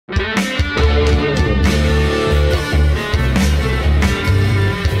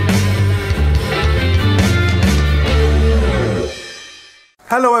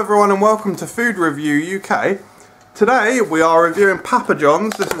Hello everyone and welcome to Food Review UK. Today we are reviewing Papa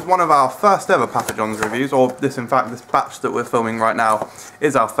John's. This is one of our first ever Papa John's reviews, or this batch that we're filming right now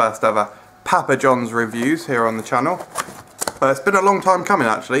is our first ever Papa John's reviews here on the channel. It's been a long time coming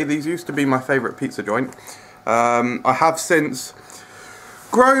actually. These used to be my favourite pizza joint. I have since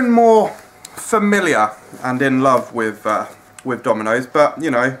grown more familiar and in love with Domino's, but you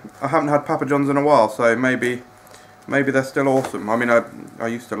know, I haven't had Papa John's in a while, so maybe they're still awesome. I mean, I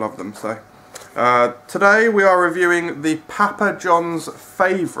used to love them. So today we are reviewing the Papa John's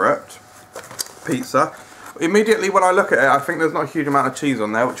favourite pizza. Immediately when I look at it, I think there's not a huge amount of cheese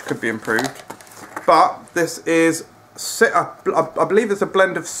on there, which could be improved. But this is, I believe it's a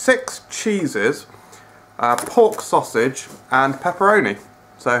blend of 6 cheeses, pork sausage and pepperoni.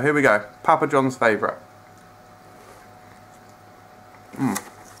 So here we go, Papa John's favourite.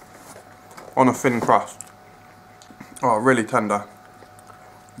 On a thin crust. Oh, really tender.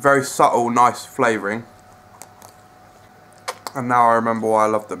 Very subtle, nice flavouring. And now I remember why I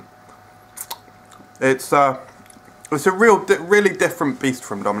love them. It's a really different beast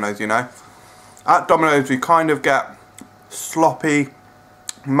from Domino's, you know. At Domino's we kind of get sloppy,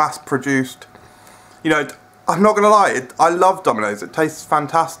 mass-produced. You know, I'm not going to lie, I love Domino's. It tastes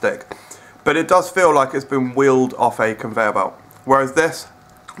fantastic. But it does feel like it's been wheeled off a conveyor belt. Whereas this,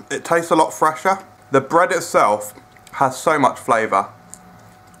 it tastes a lot fresher. The bread itself has so much flavour.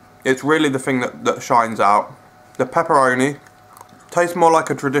 It's really the thing that shines out. The pepperoni tastes more like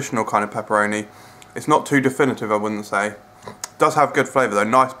a traditional kind of pepperoni. It's not too definitive, I wouldn't say. It does have good flavour though,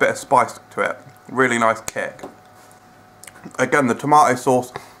 nice bit of spice to it. Really nice kick. Again, the tomato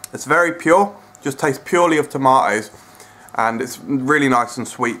sauce, it's very pure, just tastes purely of tomatoes, and it's really nice and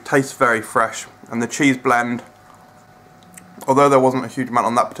sweet, tastes very fresh. And the cheese blend, although there wasn't a huge amount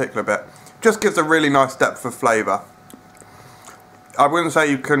on that particular bit, just gives a really nice depth of flavour. I wouldn't say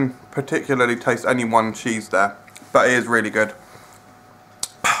you can particularly taste any one cheese there, but it is really good.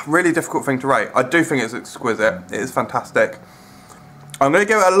 Really difficult thing to rate. I do think it's exquisite. It is fantastic. I'm going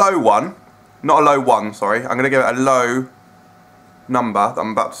to give it a low one. Not a low one, sorry. I'm going to give it a low number that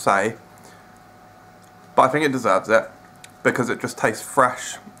I'm about to say. But I think it deserves it because it just tastes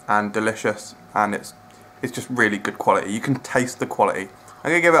fresh and delicious, and it's just really good quality. You can taste the quality.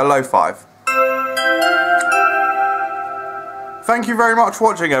 I'm going to give it a low 5. Thank you very much for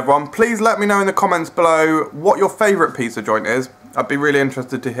watching everyone. Please let me know in the comments below what your favourite pizza joint is. I'd be really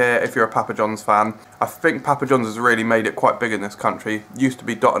interested to hear if you're a Papa John's fan. I think Papa John's has really made it quite big in this country. Used to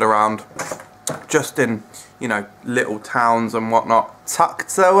be dotted around just in, you know, little towns and whatnot,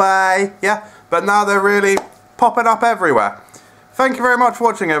 tucked away, yeah? But now they're really popping up everywhere. Thank you very much for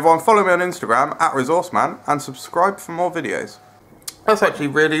watching everyone. Follow me on Instagram @ResourceMan and subscribe for more videos. That's actually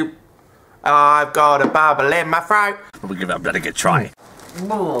really... I've got a bubble in my throat. We'll give it a bloody good try.